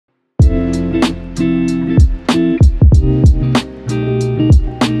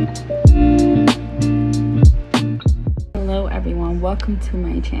Hello everyone, welcome to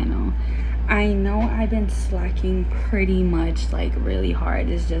my channel. I know I've been slacking pretty much, like really hard.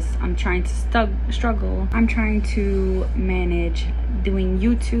 It's just I'm trying to struggle. I'm trying to manage doing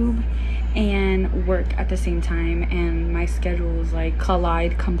YouTube and work at the same time, and my schedules like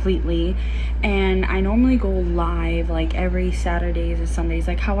collide completely. And I normally go live like every Saturdays or Sundays,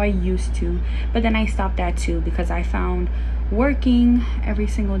 like how I used to, but then I stopped that too because I found working every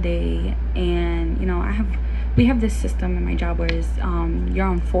single day, and you know, we have this system in my job where you're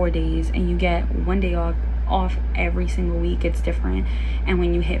on 4 days and you get 1 day off every single week. It's different. And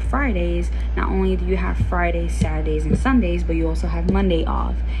when you hit Fridays, not only do you have Fridays, Saturdays, and Sundays, but you also have Monday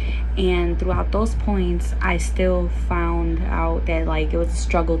off. And throughout those points, I still found out that like it was a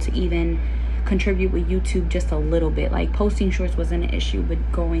struggle to even contribute with YouTube just a little bit. Like posting shorts wasn't an issue,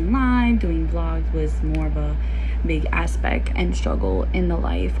 but going live, doing vlogs was more of a big aspect and struggle in the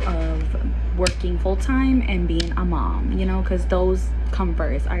life of working full-time and being a mom, you know, because those come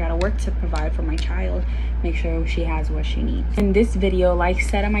first. I gotta work to provide for my child, make sure she has what she needs. In this video, like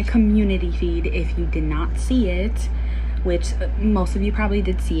said on my community feed, if you did not see it, which most of you probably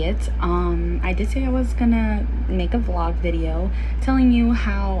did see it, I did say I was gonna make a vlog video telling you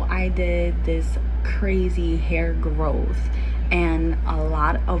how I did this crazy hair growth and a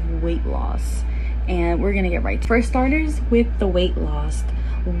lot of weight loss. And we're gonna get right to it. For starters, with the weight loss,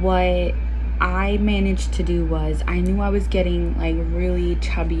 what I managed to do was I knew I was getting like really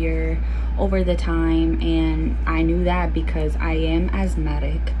chubbier over the time, and I knew that because I am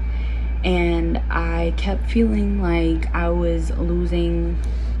asthmatic, and I kept feeling like I was losing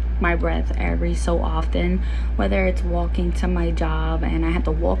my breath every so often, whether it's walking to my job and I had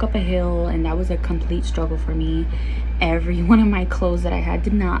to walk up a hill, and that was a complete struggle for me. Every one of my clothes that I had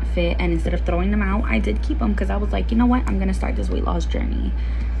did not fit, and instead of throwing them out, I did keep them because I was like, you know what, I'm gonna start this weight loss journey.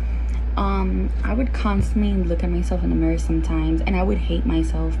 I would constantly look at myself in the mirror sometimes, and I would hate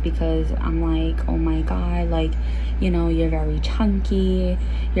myself because I'm like, oh my god, like, you know, you're very chunky,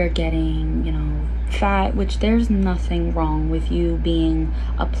 you're getting, you know, fat, which there's nothing wrong with you being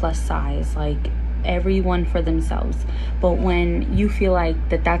a plus size, like everyone for themselves. But when you feel like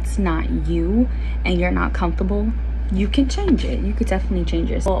that's not you and you're not comfortable, you can change it. You could definitely change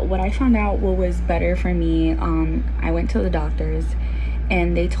it. So what I found out what was better for me, I went to the doctors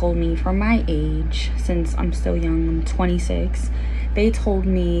and they told me for my age, since I'm still young, I'm 26, they told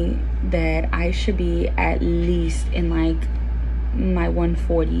me that I should be at least in like my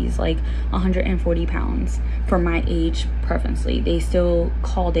 140s, like 140 pounds for my age preferably. They still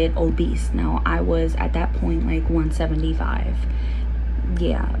called it obese. Now I was at that point like 175.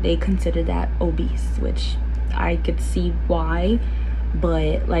 Yeah, they considered that obese, which I could see why,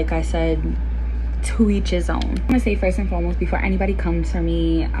 but like I said, to each his own. I'm gonna say first and foremost, before anybody comes for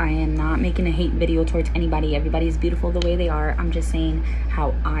me, I am not making a hate video towards anybody. Everybody's beautiful the way they are. I'm just saying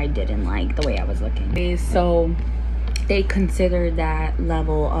how I didn't like the way I was looking. Okay, so they considered that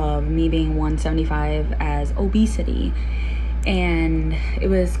level of me being 175 as obesity, and it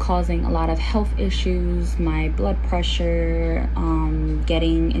was causing a lot of health issues, my blood pressure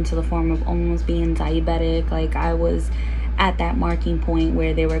getting into the form of almost being diabetic. Like I was at that marking point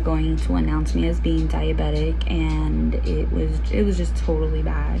where they were going to announce me as being diabetic, and it was just totally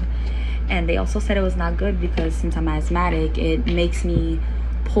bad. And they also said it was not good because since I'm asthmatic, it makes me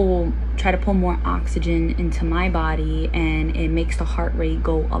try to pull more oxygen into my body, and it makes the heart rate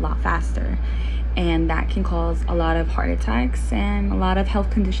go a lot faster, and that can cause a lot of heart attacks and a lot of health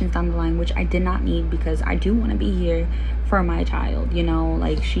conditions down the line, which I did not need because I do want to be here for my child, you know,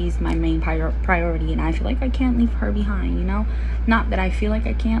 like she's my main priority, and I feel like I can't leave her behind, you know. Not that I feel like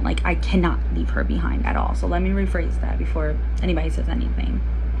I can't, like I cannot leave her behind at all. So let me rephrase that before anybody says anything.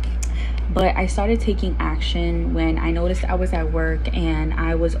 But I started taking action when I noticed I was at work and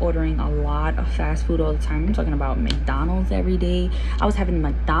I was ordering a lot of fast food all the time. I'm talking about McDonald's every day. I was having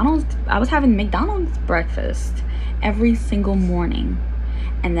McDonald's breakfast every single morning.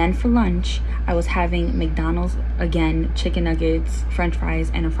 And then for lunch, I was having McDonald's again, chicken nuggets, french fries,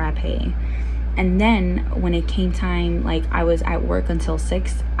 and a frappe. And then when it came time, like I was at work until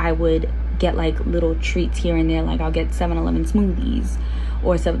 6, I would get like little treats here and there. Like I'll get 7-Eleven smoothies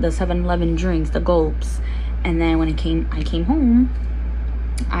or the 7-Eleven drinks, the gulps. And then when I came home,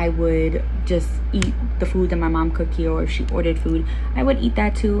 I would just eat the food that my mom cooked here, or if she ordered food, I would eat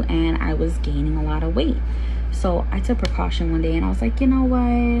that too, and I was gaining a lot of weight. So I took precaution one day and I was like, you know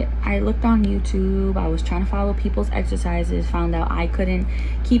what, I looked on YouTube, I was trying to follow people's exercises, found out I couldn't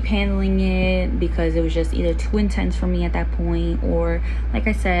keep handling it because it was just either too intense for me at that point, or like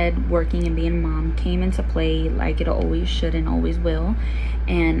I said, working and being a mom came into play like it always should and always will,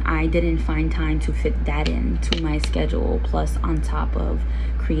 and I didn't find time to fit that into my schedule, plus on top of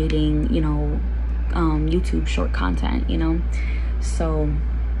creating, you know, YouTube short content, you know. So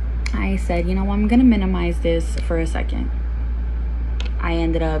I said, you know, I'm gonna minimize this for a second. I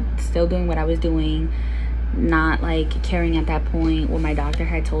ended up still doing what I was doing, not like caring at that point what my doctor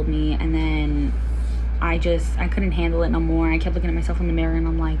had told me, and then I couldn't handle it no more. I kept looking at myself in the mirror and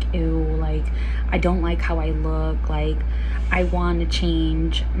I'm like, ew, like I don't like how I look, like I want to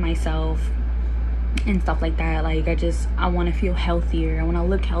change myself and stuff like that. Like I want to feel healthier, I want to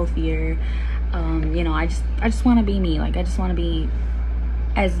look healthier. You know, I just want to be me. Like I just want to be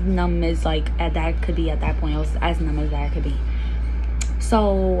as numb as like that could be at that point. I was as numb as that could be.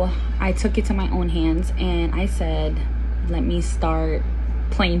 So I took it to my own hands and I said, let me start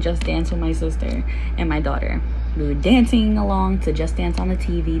playing Just Dance with my sister and my daughter. We were dancing along to Just Dance on the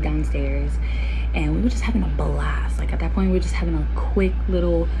TV downstairs, and we were just having a blast. Like at that point we were just having a quick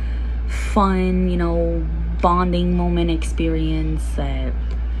little fun, you know, bonding moment experience that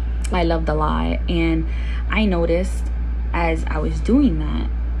I loved a lot. And I noticed as I was doing that,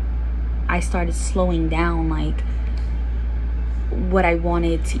 I started slowing down like what I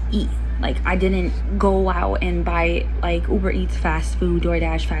wanted to eat. Like I didn't go out and buy like Uber Eats fast food,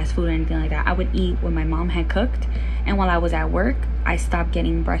 DoorDash fast food, or anything like that. I would eat what my mom had cooked. And while I was at work, I stopped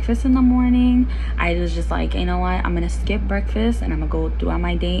getting breakfast in the morning. I was just like, you know what, I'm gonna skip breakfast and I'm gonna go throughout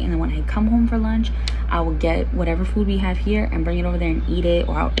my day, and then when I come home for lunch, I will get whatever food we have here and bring it over there and eat it,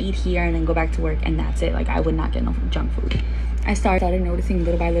 or I'll eat here and then go back to work, and that's it. Like I would not get no junk food. I started noticing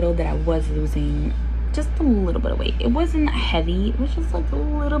little by little that I was losing just a little bit of weight. It wasn't heavy, it was just like a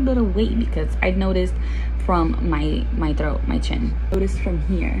little bit of weight, because I noticed from my throat, my chin. I noticed from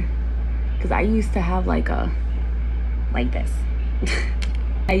here, because I used to have like this.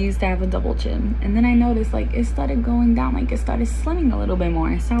 I used to have a double chin, and then I noticed like it started going down, like it started slimming a little bit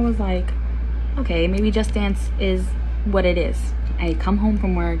more. So I was like, okay, maybe Just Dance is what it is. I come home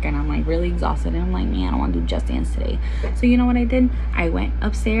from work and I'm like really exhausted, and I'm like, man, I don't want to do Just Dance today. So you know what I did? I went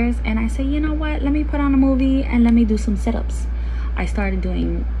upstairs and I said, you know what, let me put on a movie and let me do some sit-ups. I started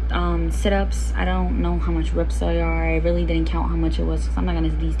doing sit-ups. I don't know how much reps they are. I really didn't count how much it was, because I'm not gonna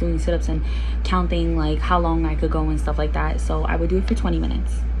be doing sit-ups and counting like how long I could go and stuff like that. So I would do it for 20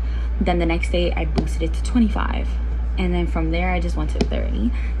 minutes. Then the next day I boosted it to 25, and then from there I just went to 30,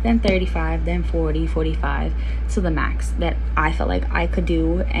 then 35, then 40, 45, to the max that I felt like I could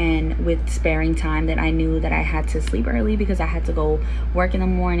do, and with sparing time that I knew that I had to sleep early because I had to go work in the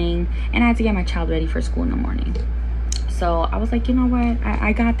morning and I had to get my child ready for school in the morning. So I was like, you know what,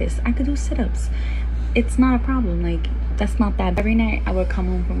 I got this. I could do sit-ups. It's not a problem. Like that's not that. Every night I would come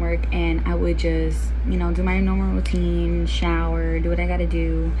home from work and I would just, you know, do my normal routine, shower, do what I gotta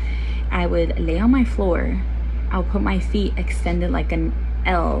do. I would lay on my floor. I would put my feet extended like an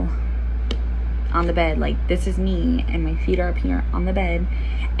L on the bed, like this is me, and my feet are up here on the bed,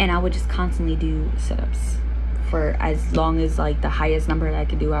 and I would just constantly do sit-ups for as long as like the highest number that I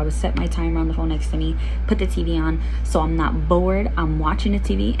could do. I would set my timer on the phone next to me, put the TV on, so I'm not bored. I'm watching the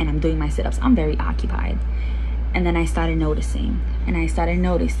TV and I'm doing my sit-ups. I'm very occupied. And then I started noticing, and I started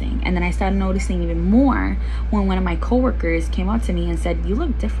noticing, and then I started noticing even more when one of my coworkers came up to me and said, you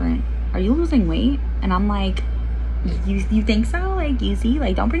look different. Are you losing weight? And I'm like, you think so? Like, you see,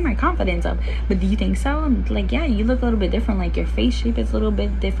 like, don't bring my confidence up, but do you think so? And like, yeah, you look a little bit different. Like your face shape is a little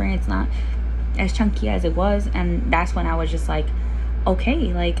bit different. It's not as chunky as it was. And that's when I was just like,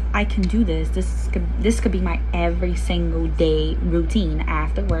 okay, like I can do this. This could be my every single day routine.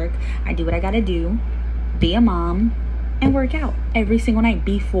 After work, I do what I gotta do, be a mom, and work out every single night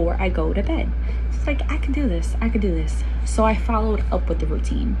before I go to bed. It's like, I can do this, I could do this. So I followed up with the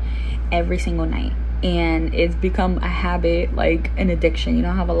routine every single night, and it's become a habit, like an addiction. You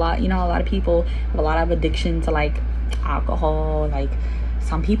know how a lot of people have a lot of addiction to like alcohol. Like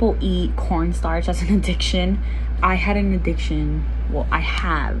some people eat cornstarch as an addiction. I had an addiction. Well, I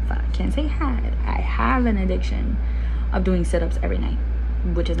can't say had. I have an addiction of doing sit-ups every night,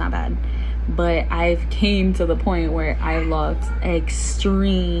 which is not bad. But I've came to the point where I've lost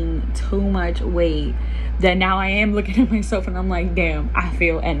extreme too much weight that now I am looking at myself and I'm like, damn, I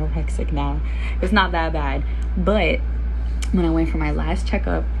feel anorexic now. It's not that bad. But when I went for my last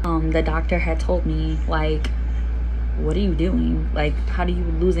checkup, the doctor had told me, like, what are you doing? Like, how do you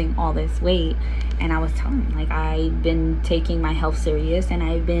losing all this weight? And I was telling him, like, I've been taking my health serious, and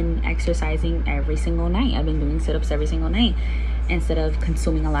I've been exercising every single night. I've been doing sit-ups every single night instead of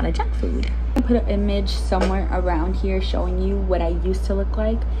consuming a lot of junk food. I put an image somewhere around here showing you what I used to look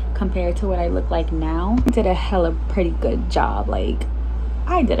like compared to what I look like now. I did a hella pretty good job. Like,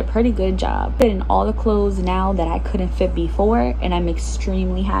 I did a pretty good job fitting all the clothes now that I couldn't fit before, and I'm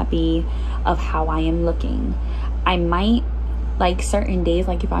extremely happy of how I am looking. I might, like, certain days,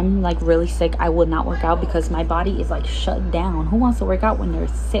 like if I'm like really sick, I would not work out because my body is like shut down. Who wants to work out when they're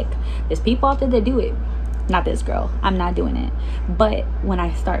sick? There's people out there that do it. Not this girl. I'm not doing it. But when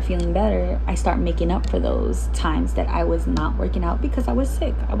I start feeling better, I start making up for those times that I was not working out because I was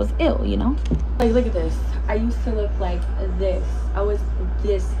sick. I was ill, you know? Like, look at this. I used to look like this. I was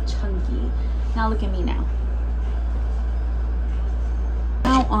this chunky. Now look at me now.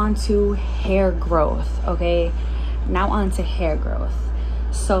 Now on to hair growth, okay? Now on to hair growth.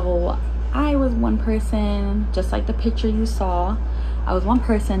 So I was one person, just like the picture you saw, I was one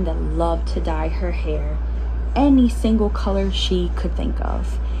person that loved to dye her hair any single color she could think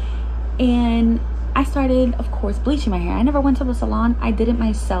of. And I started, of course, bleaching my hair. I never went to the salon. I did it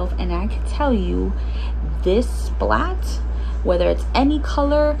myself, and I can tell you, this splat, whether it's any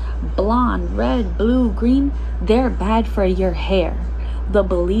color, blonde, red, blue, green, they're bad for your hair. The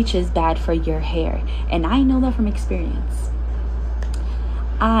bleach is bad for your hair, and I know that from experience.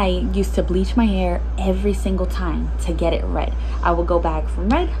 I used to bleach my hair every single time to get it red. I would go back from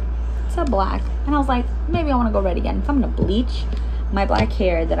red to black, and I was like, maybe I want to go red again. If I'm gonna bleach my black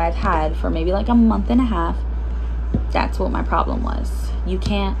hair that I've had for maybe like a month and a half, that's what my problem was. You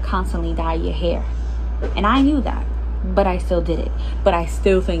can't constantly dye your hair, and I knew that, but I still did it. But I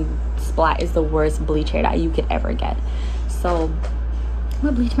still think splat is the worst bleach hair dye you could ever get. So I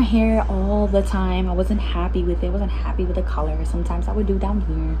would bleach my hair all the time. I wasn't happy with it. I wasn't happy with the color. Sometimes I would do down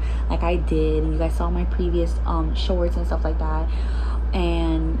here like I did, and you guys saw my previous shorts and stuff like that.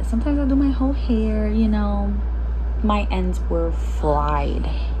 And sometimes I do my whole hair, you know. My ends were fried.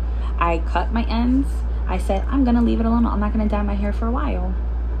 I cut my ends. I said, I'm gonna leave it alone. I'm not gonna dye my hair for a while.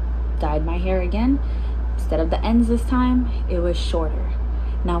 Dyed my hair again. Instead of the ends this time, it was shorter.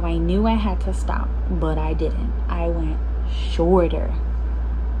 Now I knew I had to stop, but I didn't. I went shorter.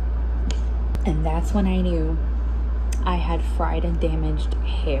 And that's when I knew I had fried and damaged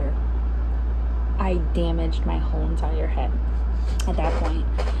hair. I damaged my whole entire head. At that point,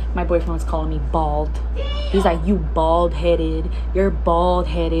 my boyfriend was calling me bald. He's like, you bald-headed. You're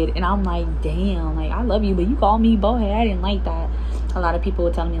bald-headed. And I'm like, damn, like, I love you, but you call me bald-headed. I didn't like that. A lot of people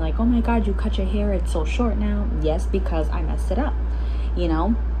were telling me, like, oh my God, you cut your hair. It's so short now. Yes, because I messed it up, you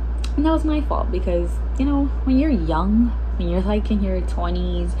know? And that was my fault because, you know, when you're young, when you're like in your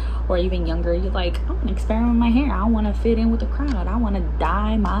 20s or even younger, you're like, I want to experiment with my hair. I want to fit in with the crowd. I want to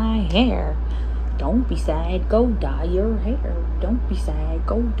dye my hair. Don't be sad, go dye your hair. Don't be sad,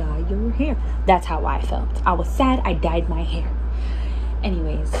 go dye your hair. That's how I felt. I was sad, I dyed my hair.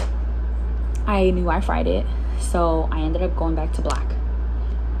 Anyways, I knew I fried it, so I ended up going back to black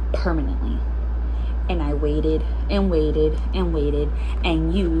permanently. And I waited and waited and waited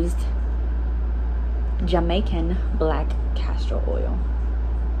and used Jamaican black castor oil.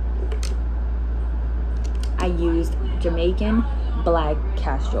 I used Jamaican black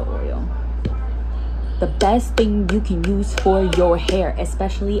castor oil. The best thing you can use for your hair,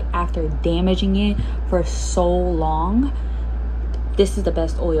 especially after damaging it for so long. This is the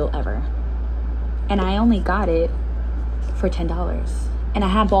best oil ever. And I only got it for $10. And I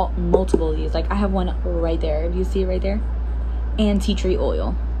have bought multiple of these. Like, I have one right there. Do you see it right there? And tea tree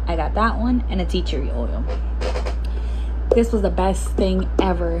oil. I got that one and a tea tree oil. This was the best thing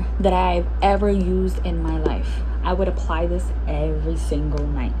ever that I've ever used in my life. I would apply this every single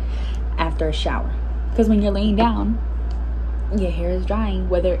night after a shower. Because when you're laying down, your hair is drying,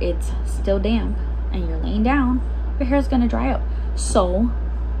 whether it's still damp and you're laying down, your hair is going to dry up. So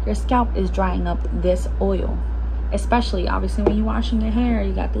your scalp is drying up this oil. Especially, obviously, when you're washing your hair,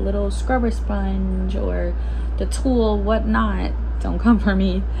 you got the little scrubber sponge or the tool, whatnot. Don't come for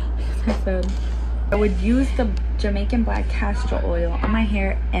me. I would use the Jamaican black castor oil on my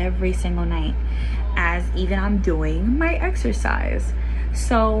hair every single night as even I'm doing my exercise.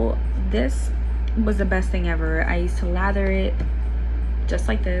 So this was the best thing ever. I used to lather it just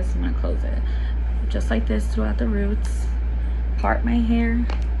like this. I'm gonna close it. Just like this throughout the roots. Part my hair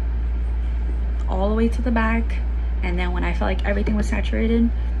all the way to the back. And then when I felt like everything was saturated,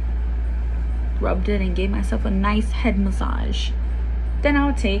 rubbed it and gave myself a nice head massage. Then I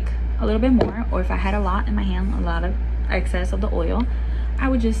would take a little bit more, or if I had a lot in my hand, a lot of excess of the oil, I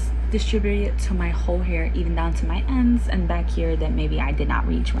would just distribute it to my whole hair, even down to my ends and back here that maybe I did not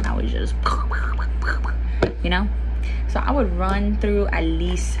reach when I was just, you know. So I would run through at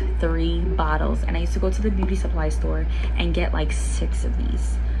least 3 bottles, and I used to go to the beauty supply store and get like 6 of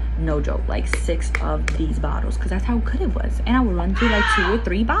these. No joke, like 6 of these bottles, because that's how good it was. And I would run through like 2 or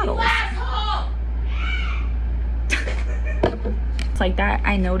 3 bottles. It's like that.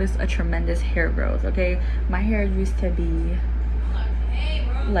 I noticed a tremendous hair growth. Okay, my hair used to be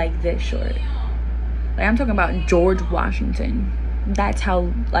like this short. Like, I'm talking about George Washington. That's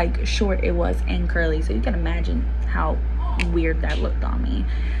how like short it was and curly. So you can imagine how weird that looked on me.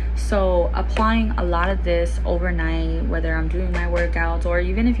 So applying a lot of this overnight, whether I'm doing my workouts or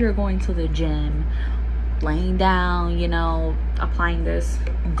even if you're going to the gym, laying down, you know, applying this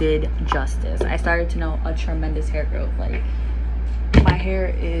did justice. I started to know a tremendous hair growth. Like, my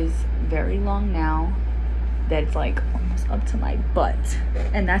hair is very long now, that's like almost up to my butt,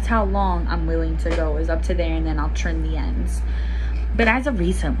 and that's how long I'm willing to go, is up to there, and then I'll trim the ends. But as of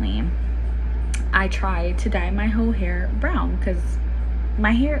recently, I tried to dye my whole hair brown, because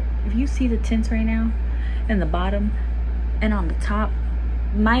my hair, if you see the tints right now in the bottom and on the top,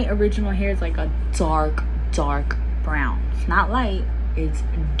 my original hair is like a dark brown. It's not light, it's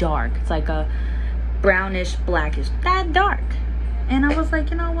dark. It's like a brownish blackish, that dark. And I was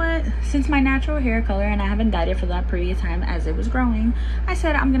like, you know what, since my natural hair color, and I haven't dyed it for that previous time as it was growing, I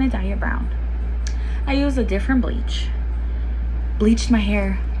said I'm gonna dye it brown. I used a different bleach, bleached my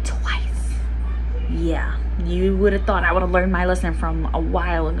hair twice. Yeah, you would have thought I would have learned my lesson from a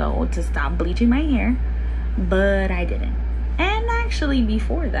while ago to stop bleaching my hair, but I didn't. And actually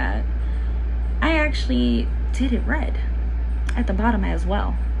before that, I actually did it red at the bottom as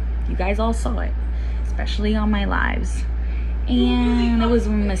well. You guys all saw it, especially on my lives. And it was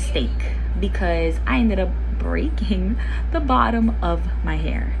a mistake, because I ended up breaking the bottom of my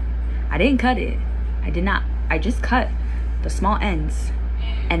hair. I didn't cut it. I did not. I just cut the small ends,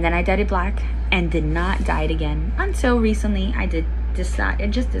 and then I dyed it black and did not dye it again until recently. I just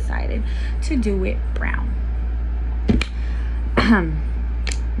decided to do it brown.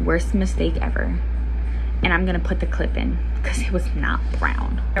 Worst mistake ever. And I'm gonna put the clip in because it was not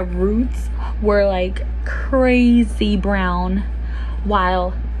brown. The roots were like crazy brown,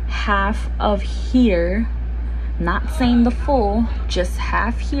 while half of here, not saying the full, just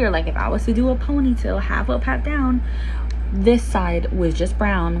half here, like if I was to do a ponytail, half up, half down, this side was just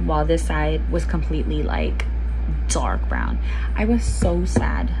brown, while this side was completely like dark brown. I was so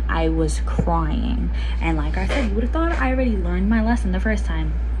sad. I was crying. And like I said, you would have thought I already learned my lesson the first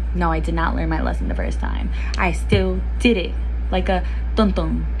time. No, I did not learn my lesson the first time. I still did it like a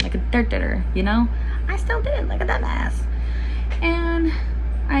dun-dun, like a dirt-ditter, you know? I still did it like a dumbass. And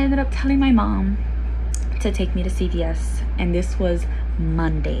I ended up telling my mom to take me to CVS. And this was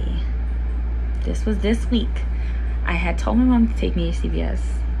Monday. This was this week. I had told my mom to take me to CVS.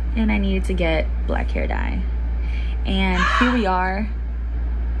 And I needed to get black hair dye. And here we are.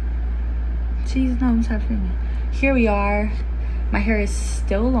 Jeez, no, stop filming. Here we are. My hair is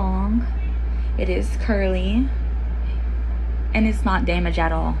still long. It is curly. And it's not damaged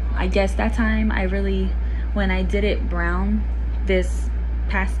at all. I guess that time when I did it brown this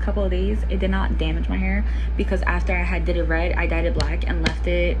past couple of days, it did not damage my hair, because after I had did it red, I dyed it black and left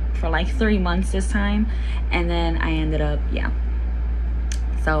it for like 3 months this time. And then I ended up, yeah.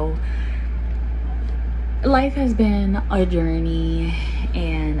 So life has been a journey,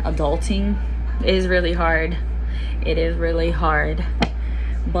 and adulting is really hard. It is really hard,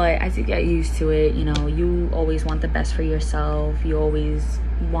 but as you get used to it, you know, you always want the best for yourself. You always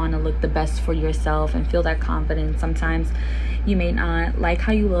want to look the best for yourself and feel that confidence. Sometimes you may not like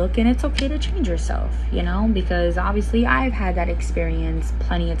how you look, and it's okay to change yourself, you know, because obviously I've had that experience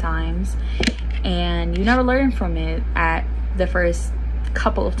plenty of times, and you never learn from it at the first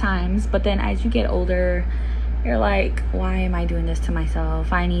couple of times. But then as you get older, you're like, why am I doing this to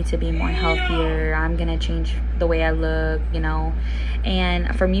myself? I need to be more healthier. I'm gonna change the way I look, you know.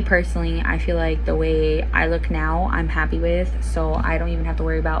 And for me personally, I feel like the way I look now, I'm happy with. So I don't even have to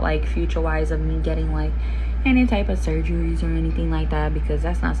worry about like future wise of me getting like any type of surgeries or anything like that, because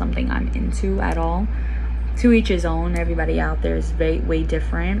that's not something I'm into at all. To each his own. Everybody out there is way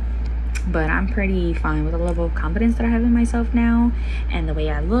different. But I'm pretty fine with the level of confidence that I have in myself now, and the way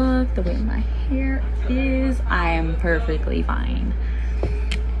I look, the way my hair is. I am perfectly fine.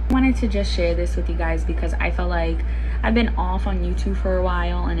 I wanted to just share this with you guys because I felt like I've been off on YouTube for a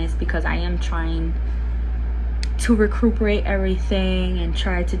while, and it's because I am trying to recuperate everything and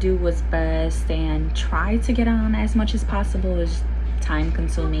try to do what's best and try to get on as much as possible. Is time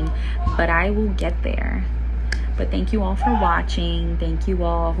consuming, but I will get there. But thank you all for watching. Thank you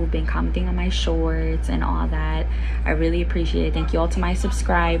all who've been commenting on my shorts and all that. I really appreciate it. Thank you all to my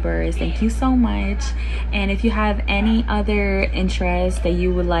subscribers. Thank you so much. And if you have any other interests that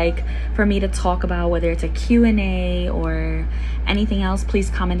you would like for me to talk about, whether it's a Q&A or anything else, please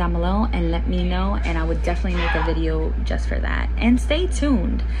comment down below and let me know, and I would definitely make a video just for that. And stay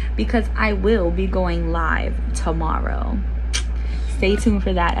tuned because I will be going live tomorrow. Stay tuned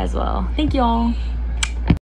for that as well. Thank y'all.